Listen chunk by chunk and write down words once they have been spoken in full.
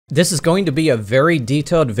This is going to be a very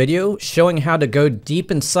detailed video showing how to go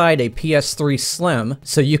deep inside a PS3 Slim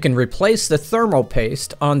so you can replace the thermal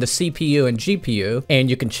paste on the CPU and GPU, and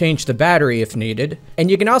you can change the battery if needed,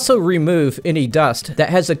 and you can also remove any dust that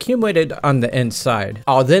has accumulated on the inside.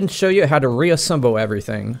 I'll then show you how to reassemble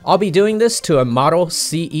everything. I'll be doing this to a model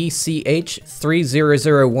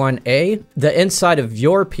CECH3001A. The inside of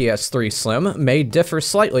your PS3 Slim may differ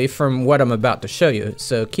slightly from what I'm about to show you,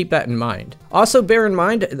 so keep that in mind. Also bear in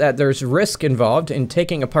mind that there's risk involved in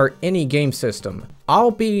taking apart any game system.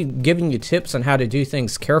 I'll be giving you tips on how to do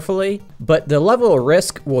things carefully, but the level of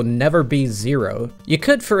risk will never be zero. You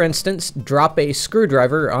could, for instance, drop a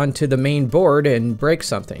screwdriver onto the main board and break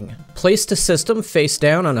something. Place the system face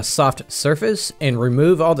down on a soft surface and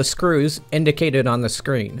remove all the screws indicated on the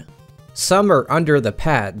screen. Some are under the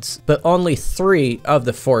pads, but only 3 of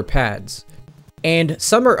the 4 pads. And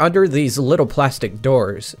some are under these little plastic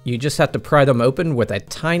doors. You just have to pry them open with a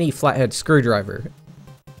tiny flathead screwdriver.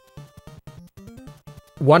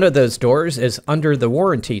 One of those doors is under the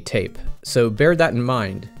warranty tape, so bear that in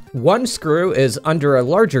mind. One screw is under a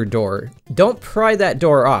larger door. Don't pry that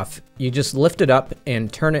door off. You just lift it up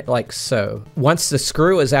and turn it like so. Once the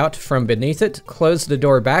screw is out from beneath it, close the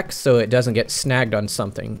door back so it doesn't get snagged on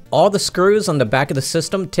something. All the screws on the back of the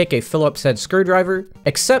system take a Phillips head screwdriver,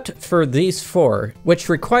 except for these 4, which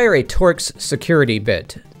require a Torx security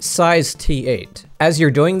bit, size T8. As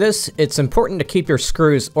you're doing this, it's important to keep your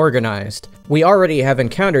screws organized. We already have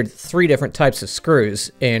encountered 3 different types of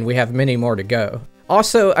screws, and we have many more to go.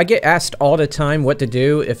 Also, I get asked all the time what to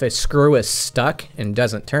do if a screw is stuck and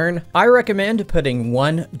doesn't turn. I recommend putting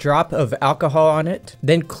 1 drop of alcohol on it,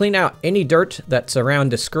 then clean out any dirt that's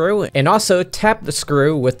around the screw, and also tap the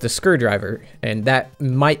screw with the screwdriver, and that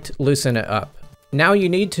might loosen it up. Now you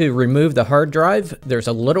need to remove the hard drive. There's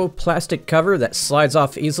a little plastic cover that slides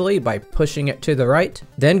off easily by pushing it to the right.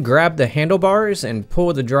 Then grab the handlebars and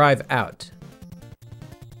pull the drive out.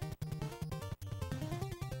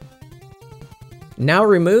 Now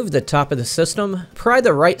remove the top of the system, pry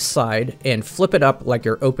the right side, and flip it up like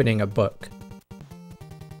you're opening a book.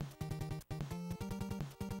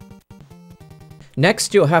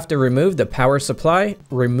 Next, you'll have to remove the power supply,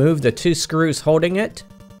 remove the 2 screws holding it,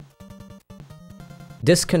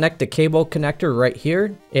 disconnect the cable connector right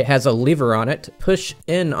here. It has a lever on it. Push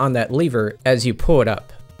in on that lever as you pull it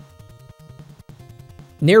up.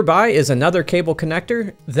 Nearby is another cable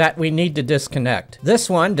connector that we need to disconnect. This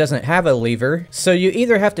one doesn't have a lever, so you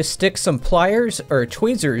either have to stick some pliers or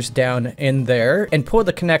tweezers down in there and pull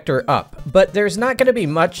the connector up. But there's not going to be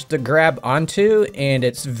much to grab onto, and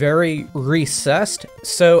it's very recessed,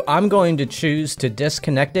 so I'm going to choose to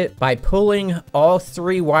disconnect it by pulling all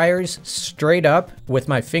 3 wires straight up with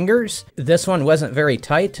my fingers. This one wasn't very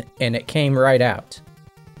tight, and it came right out.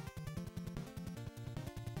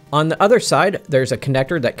 On the other side, there's a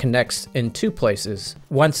connector that connects in 2 places.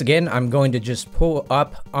 Once again, I'm going to just pull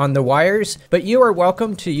up on the wires, but you are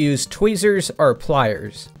welcome to use tweezers or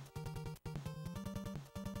pliers.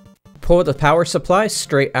 Pull the power supply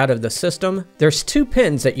straight out of the system. There's 2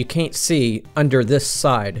 pins that you can't see under this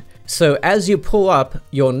side. So as you pull up,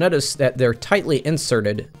 you'll notice that they're tightly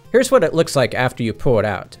inserted. Here's what it looks like after you pull it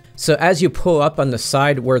out. So as you pull up on the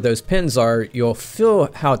side where those pins are, you'll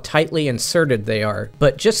feel how tightly inserted they are,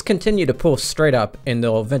 but just continue to pull straight up and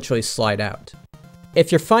they'll eventually slide out.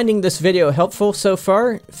 If you're finding this video helpful so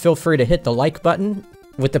far, feel free to hit the like button.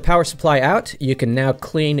 With the power supply out, you can now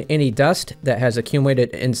clean any dust that has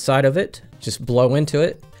accumulated inside of it. Just blow into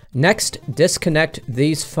it. Next, disconnect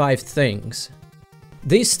these 5 things.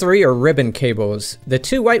 These 3 are ribbon cables. The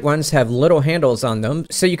 2 white ones have little handles on them,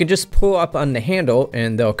 so you can just pull up on the handle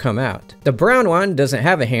and they'll come out. The brown one doesn't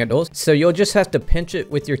have a handle, so you'll just have to pinch it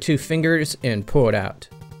with your 2 fingers and pull it out.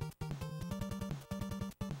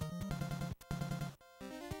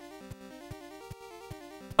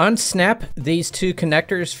 Unsnap these 2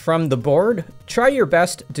 connectors from the board. Try your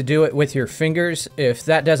best to do it with your fingers. If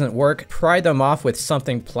that doesn't work, pry them off with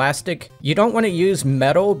something plastic. You don't want to use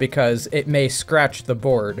metal because it may scratch the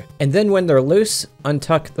board. And then when they're loose,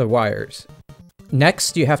 untuck the wires.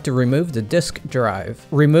 Next, you have to remove the disk drive.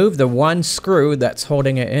 Remove the 1 screw that's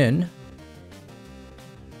holding it in.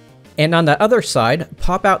 And on the other side,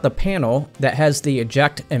 pop out the panel that has the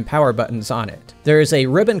eject and power buttons on it. There is a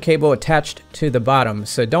ribbon cable attached to the bottom,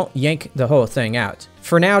 so don't yank the whole thing out.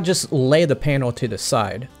 For now, just lay the panel to the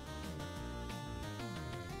side.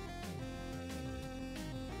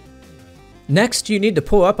 Next, you need to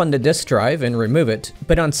pull up on the disk drive and remove it,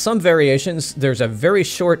 but on some variations, there's a very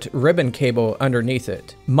short ribbon cable underneath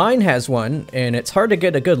it. Mine has one, and it's hard to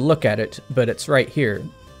get a good look at it, but it's right here.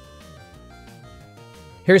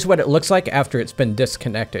 Here's what it looks like after it's been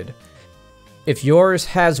disconnected. If yours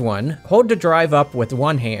has one, hold the drive up with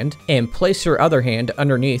one hand and place your other hand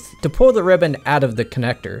underneath to pull the ribbon out of the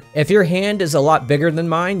connector. If your hand is a lot bigger than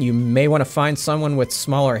mine, you may want to find someone with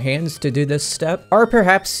smaller hands to do this step, or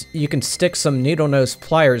perhaps you can stick some needle nose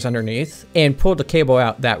pliers underneath and pull the cable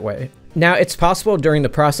out that way. Now, it's possible during the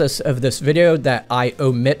process of this video that I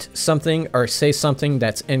omit something or say something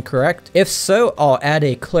that's incorrect. If so, I'll add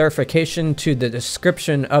a clarification to the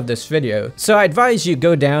description of this video. So I advise you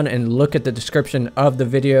go down and look at the description of the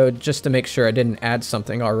video just to make sure I didn't add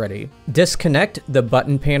something already. Disconnect the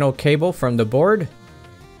button panel cable from the board.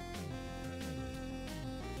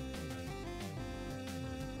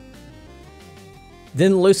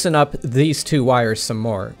 Then loosen up these two wires some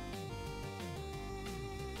more.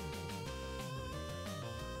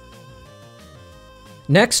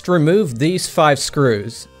 Next, remove these 5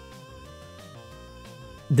 screws.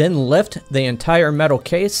 Then lift the entire metal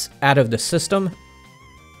case out of the system.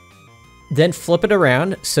 Then flip it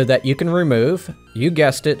around so that you can remove, you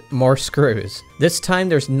guessed it, more screws. This time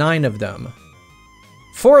there's 9 of them.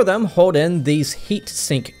 4 of them hold in these heat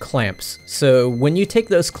sink clamps. So when you take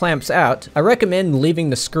those clamps out, I recommend leaving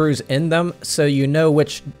the screws in them so you know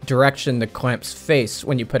which direction the clamps face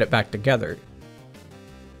when you put it back together.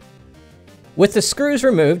 With the screws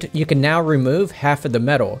removed, you can now remove half of the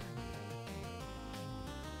metal.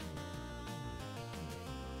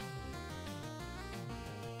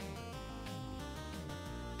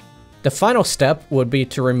 The final step would be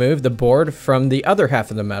to remove the board from the other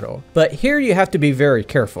half of the metal. But here you have to be very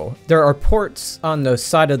careful. There are ports on the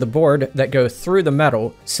side of the board that go through the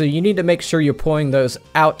metal, so you need to make sure you're pulling those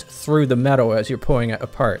out through the metal as you're pulling it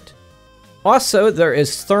apart. Also, there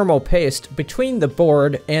is thermal paste between the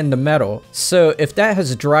board and the metal, so if that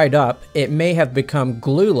has dried up, it may have become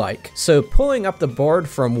glue-like. So pulling up the board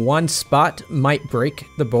from one spot might break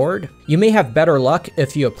the board. You may have better luck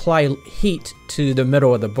if you apply heat to the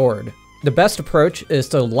middle of the board. The best approach is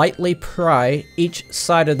to lightly pry each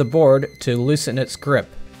side of the board to loosen its grip.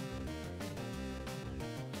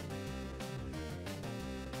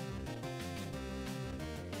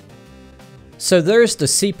 So there's the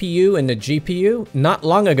CPU and the GPU. Not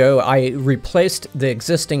long ago, I replaced the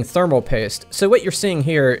existing thermal paste, so what you're seeing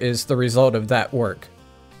here is the result of that work.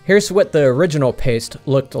 Here's what the original paste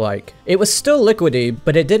looked like. It was still liquidy,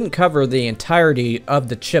 but it didn't cover the entirety of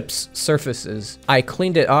the chip's surfaces. I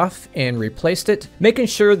cleaned it off and replaced it, making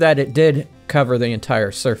sure that it did cover the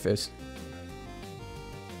entire surface.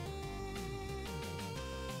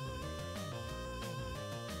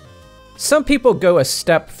 Some people go a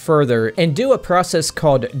step further and do a process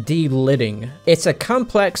called delidding. It's a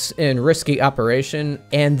complex and risky operation,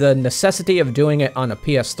 and the necessity of doing it on a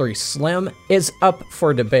PS3 Slim is up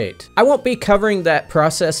for debate. I won't be covering that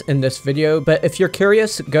process in this video, but if you're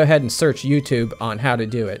curious, go ahead and search YouTube on how to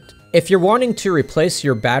do it. If you're wanting to replace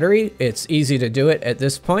your battery, it's easy to do it at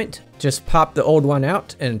this point. Just pop the old one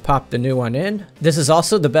out and pop the new one in. This is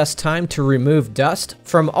also the best time to remove dust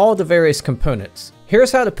from all the various components.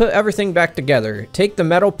 Here's how to put everything back together. Take the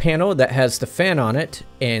metal panel that has the fan on it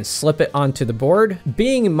and slip it onto the board,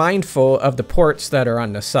 being mindful of the ports that are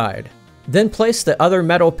on the side. Then place the other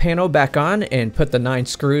metal panel back on and put the 9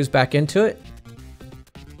 screws back into it.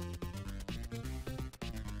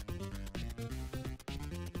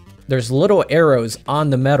 There's little arrows on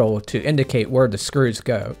the metal to indicate where the screws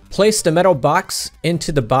go. Place the metal box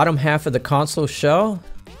into the bottom half of the console shell.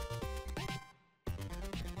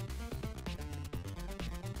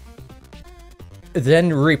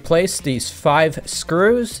 Then replace these 5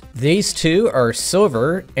 screws. These 2 are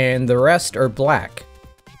silver and the rest are black.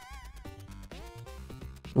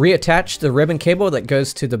 Reattach the ribbon cable that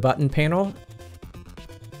goes to the button panel.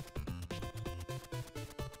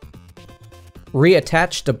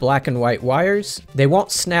 Reattach the black and white wires. They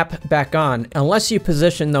won't snap back on unless you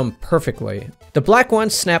position them perfectly. The black one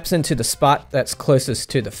snaps into the spot that's closest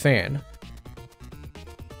to the fan.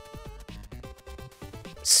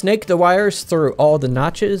 Snake the wires through all the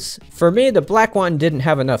notches. For me, the black one didn't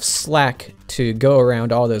have enough slack to go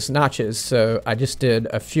around all those notches, so I just did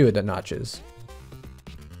a few of the notches.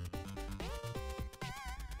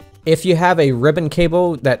 If you have a ribbon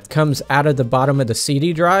cable that comes out of the bottom of the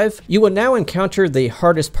CD drive, you will now encounter the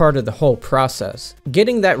hardest part of the whole process.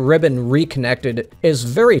 Getting that ribbon reconnected is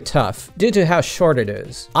very tough due to how short it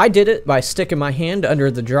is. I did it by sticking my hand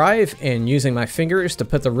under the drive and using my fingers to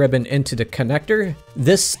put the ribbon into the connector.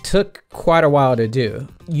 This took quite a while to do.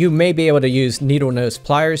 You may be able to use needle nose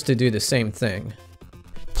pliers to do the same thing.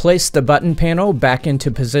 Place the button panel back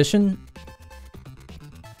into position.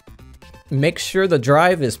 Make sure the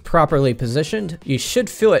drive is properly positioned. You should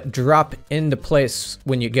feel it drop into place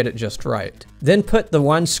when you get it just right. Then put the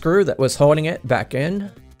one screw that was holding it back in.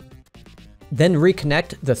 Then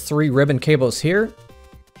reconnect the 3 ribbon cables here.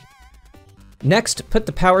 Next, put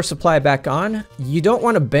the power supply back on. You don't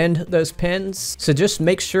want to bend those pins, so just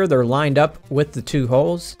make sure they're lined up with the 2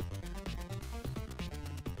 holes.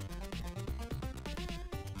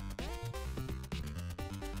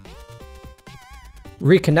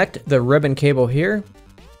 Reconnect the ribbon cable here,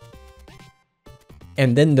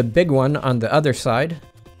 and then the big one on the other side,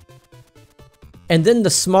 and then the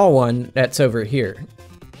small one that's over here.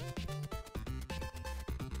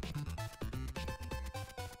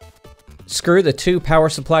 Screw the 2 power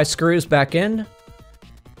supply screws back in,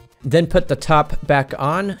 then put the top back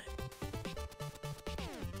on.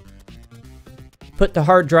 Put the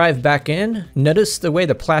hard drive back in. Notice the way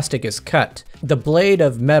the plastic is cut. The blade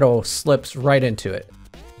of metal slips right into it.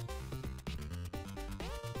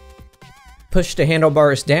 Push the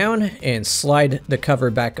handlebars down and slide the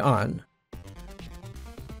cover back on.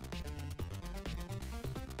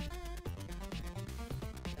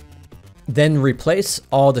 Then replace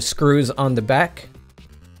all the screws on the back.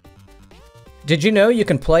 Did you know you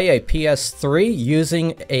can play a PS3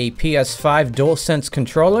 using a PS5 DualSense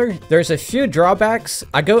controller? There's a few drawbacks.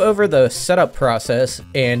 I go over the setup process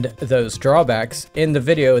and those drawbacks in the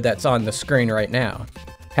video that's on the screen right now.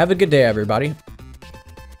 Have a good day, everybody.